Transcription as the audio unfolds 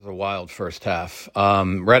It was a wild first half.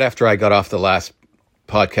 Right after I got off the last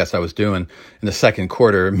podcast I was doing in the second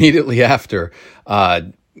quarter, immediately after,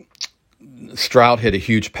 Stroud hit a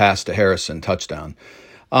huge pass to Harrison, touchdown.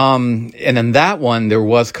 And in that one, there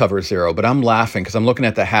was cover zero, but I'm laughing because I'm looking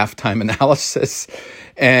at the halftime analysis.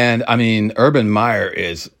 And I mean, Urban Meyer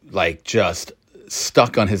is like just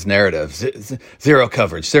stuck on his narrative. Zero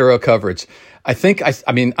coverage, zero coverage. I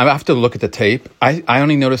have to look at the tape. I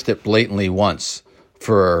only noticed it blatantly once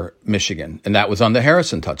for Michigan, and that was on the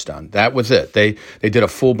Harrison touchdown. That was it. They did a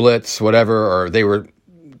full blitz, whatever, or they were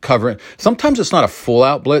covering. Sometimes it's not a full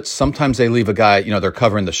out blitz. Sometimes they leave a guy, they're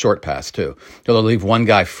covering the short pass too. They'll leave one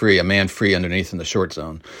guy free, a man free underneath in the short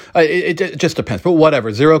zone. It just depends. But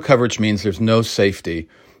whatever. Zero coverage means there's no safety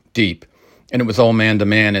deep. And it was all man to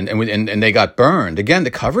man, and they got burned. Again, the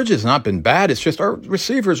coverage has not been bad. It's just our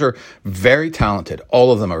receivers are very talented.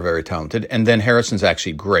 All of them are very talented. And then Harrison's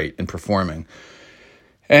actually great in performing.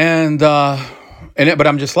 But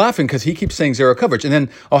I'm just laughing because he keeps saying zero coverage. And then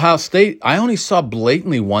Ohio State, I only saw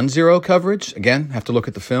blatantly 1-0 coverage. Again, have to look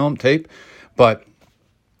at the film tape. But,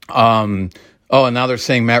 and now they're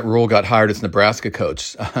saying Matt Rule got hired as Nebraska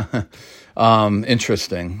coach.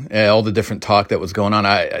 Interesting. Yeah, all the different talk that was going on.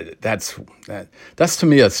 That's to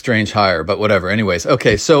me a strange hire, but whatever. Anyways.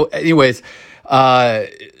 Okay. So again,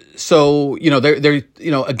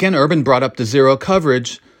 Urban brought up the zero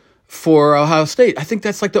coverage for Ohio State. I think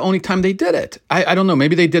that's like the only time they did it. I don't know.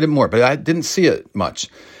 Maybe they did it more, but I didn't see it much.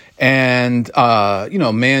 And,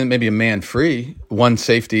 maybe a man free, one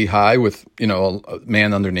safety high with, a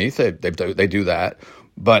man underneath. They do that.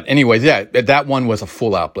 But anyways, yeah, that one was a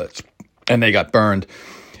full out blitz and they got burned.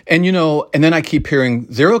 And, and then I keep hearing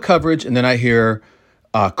zero coverage. And then I hear,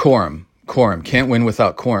 Corum can't win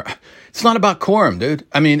without Corum. It's not about Corum, dude.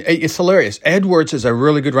 I mean, it's hilarious. Edwards is a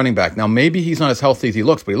really good running back. Now, maybe he's not as healthy as he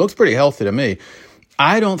looks, but he looks pretty healthy to me.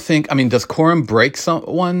 Does Corum break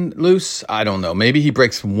one loose? I don't know. Maybe he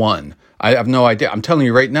breaks one. I have no idea. I'm telling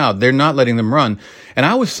you right now, they're not letting them run. And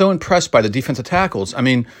I was so impressed by the defensive tackles. I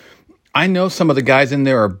mean, I know some of the guys in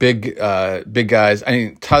there are big guys. I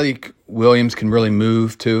mean, Tyleik Williams can really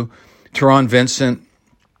move too. Teron Vincent,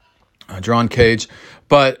 Jerron Cage.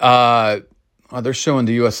 But, they're showing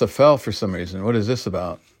the USFL for some reason. What is this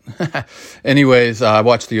about? Anyways, I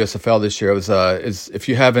watched the USFL this year. It was, if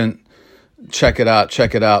you haven't, check it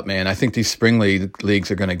out, man. I think these spring leagues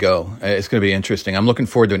are going to go. It's going to be interesting. I'm looking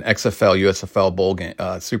forward to an XFL, USFL bowl game,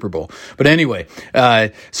 Super Bowl. But anyway,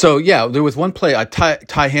 there was one play,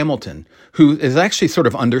 Ty Hamilton, who is actually sort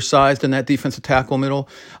of undersized in that defensive tackle middle.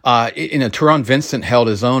 Teron Vincent held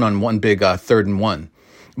his own on one big 3rd and 1.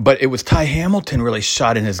 But it was Ty Hamilton really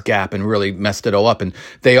shot in his gap and really messed it all up. And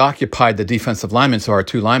they occupied the defensive linemen so our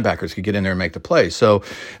two linebackers could get in there and make the play. So,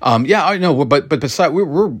 I know. But besides,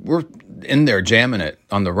 we're in there jamming it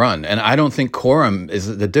on the run. And I don't think Corum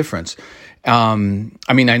is the difference. I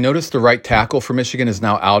noticed the right tackle for Michigan is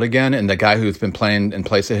now out again, and the guy who's been playing in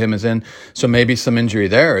place of him is in. So maybe some injury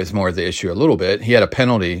there is more of the issue a little bit. He had a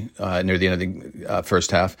penalty near the end of the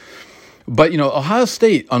first half. But, Ohio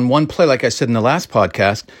State on one play, like I said in the last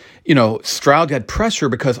podcast, Stroud had pressure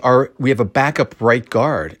because we have a backup right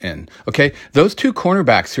guard in. Okay. Those two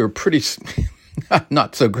cornerbacks who are pretty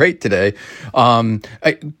not so great today.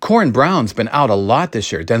 Corin Brown's been out a lot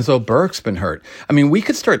this year. Denzel Burke's been hurt. I mean, we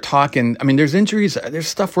could start talking. I mean, there's injuries. There's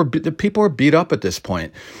stuff where the people are beat up at this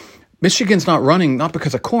point. Michigan's not running, not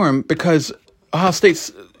because of Corum, because Ohio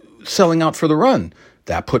State's selling out for the run.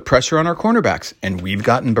 That put pressure on our cornerbacks, and we've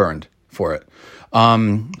gotten burned for it.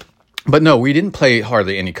 But no, we didn't play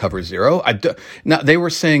hardly any cover zero. Now they were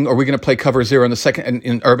saying, are we going to play cover zero in the second?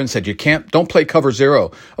 And Urban said, don't play cover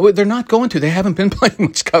zero. Oh, they're not going to. They haven't been playing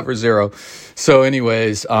much cover zero. So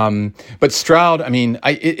anyways, but Stroud, I mean,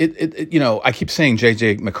 I keep saying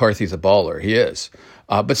JJ McCarthy's a baller. He is.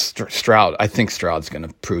 But Stroud, I think Stroud's going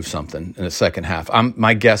to prove something in the second half.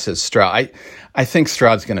 My guess is Stroud. I think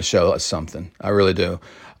Stroud's going to show us something. I really do.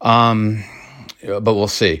 But we'll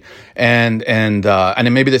see. And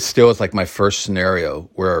then maybe this still is like my first scenario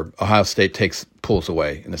where Ohio State pulls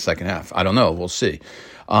away in the second half. I don't know. We'll see.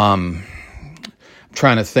 I'm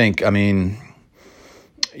trying to think. I mean,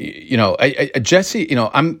 Jesse,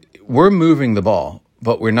 we're moving the ball,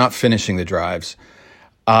 but we're not finishing the drives.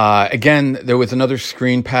 Again, there was another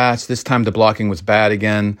screen pass. This time the blocking was bad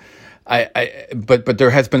again. But there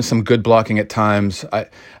has been some good blocking at times.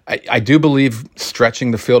 I do believe stretching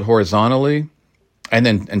the field horizontally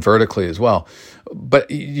and vertically as well. But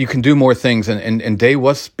you can do more things. And Day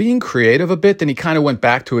was being creative a bit. Then he kind of went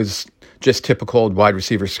back to his just typical wide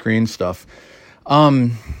receiver screen stuff.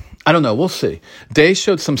 I don't know. We'll see. Day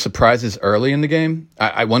showed some surprises early in the game.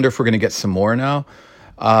 I wonder if we're going to get some more now.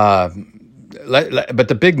 But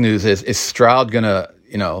the big news is Stroud going to,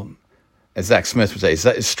 as Zach Smith would say,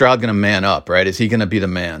 is Stroud going to man up, right? Is he going to be the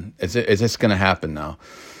man? Is this going to happen now?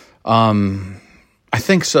 I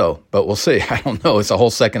think so, but we'll see. I don't know. It's a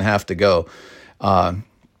whole second half to go. And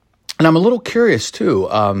I'm a little curious, too.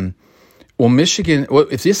 Will Michigan,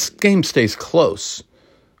 if this game stays close,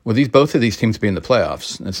 will both of these teams be in the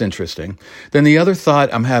playoffs? That's interesting. Then the other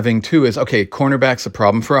thought I'm having, too, is, okay, cornerback's a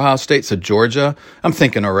problem for Ohio State. So Georgia, I'm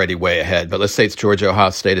thinking already way ahead, but let's say it's Georgia, Ohio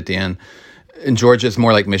State at the end. And Georgia's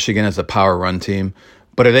more like Michigan as a power run team.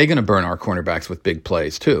 But are they going to burn our cornerbacks with big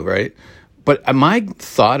plays, too, right? But my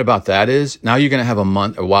thought about that is now you're going to have a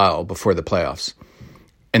while before the playoffs.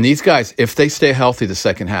 And these guys, if they stay healthy the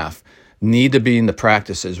second half, need to be in the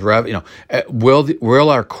practices. Will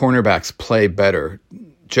our cornerbacks play better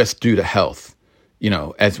just due to health,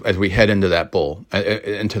 as we head into that bowl,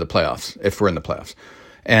 into the playoffs, if we're in the playoffs?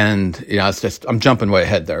 And, it's just, I'm jumping way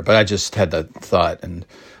ahead there, but I just had that thought. And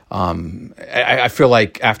I feel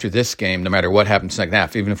like after this game, no matter what happens second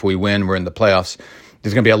half, even if we win, we're in the playoffs,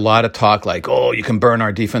 there's going to be a lot of talk like, oh, you can burn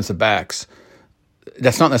our defensive backs.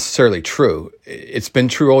 That's not necessarily true. It's been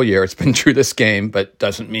true all year. It's been true this game, but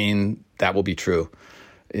doesn't mean that will be true,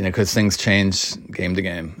 because things change game to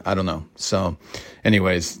game. I don't know. So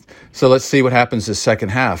anyways, let's see what happens this second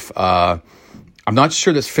half. I'm not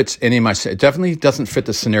sure this fits any of my – it definitely doesn't fit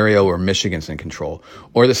the scenario where Michigan's in control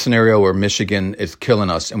or the scenario where Michigan is killing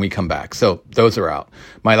us and we come back. So those are out.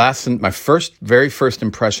 My very first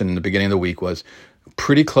impression in the beginning of the week was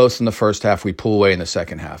pretty close in the first half. We pull away in the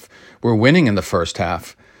second half. We're winning in the first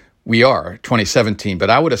half. We are, 2017, but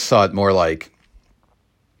I would have saw it more like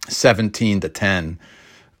 17-10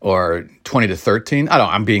 or 20-13. I don't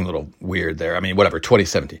know. I'm being a little weird there. I mean, whatever,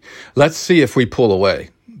 2017. Let's see if we pull away.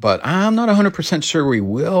 But I'm not 100% sure we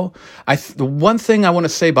will. The one thing I want to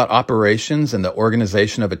say about operations and the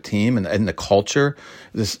organization of a team and the culture,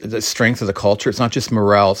 the strength of the culture, it's not just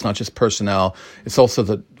morale, it's not just personnel, it's also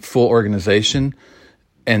the full organization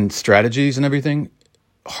and strategies and everything.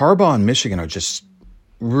 Harbaugh and Michigan are just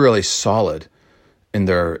really solid in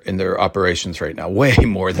their operations right now, way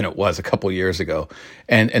more than it was a couple years ago.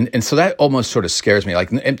 And so that almost sort of scares me.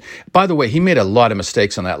 And by the way, he made a lot of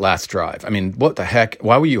mistakes on that last drive. I mean, what the heck?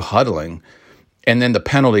 Why were you huddling? And then the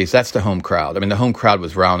penalties, that's the home crowd. I mean, the home crowd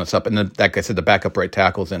was rounding us up. And then, like I said, the backup right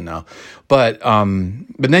tackle's in now. But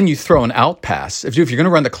then you throw an out pass. If you're going to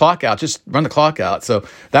run the clock out, just run the clock out. So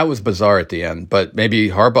that was bizarre at the end. But maybe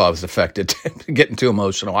Harbaugh was affected, getting too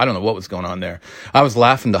emotional. I don't know what was going on there. I was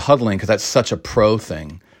laughing the huddling because that's such a pro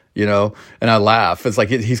thing, and I laugh. It's like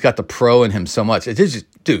he's got the pro in him so much. It is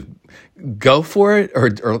just, dude, go for it or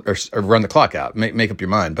run the clock out. Make up your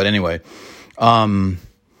mind. But anyway,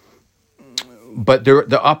 but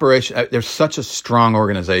the operation, there's such a strong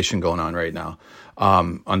organization going on right now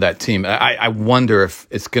on that team. I wonder if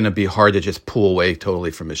it's going to be hard to just pull away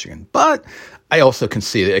totally from Michigan. But I also can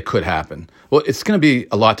see that it could happen. Well, it's going to be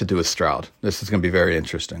a lot to do with Stroud. This is going to be very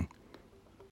interesting.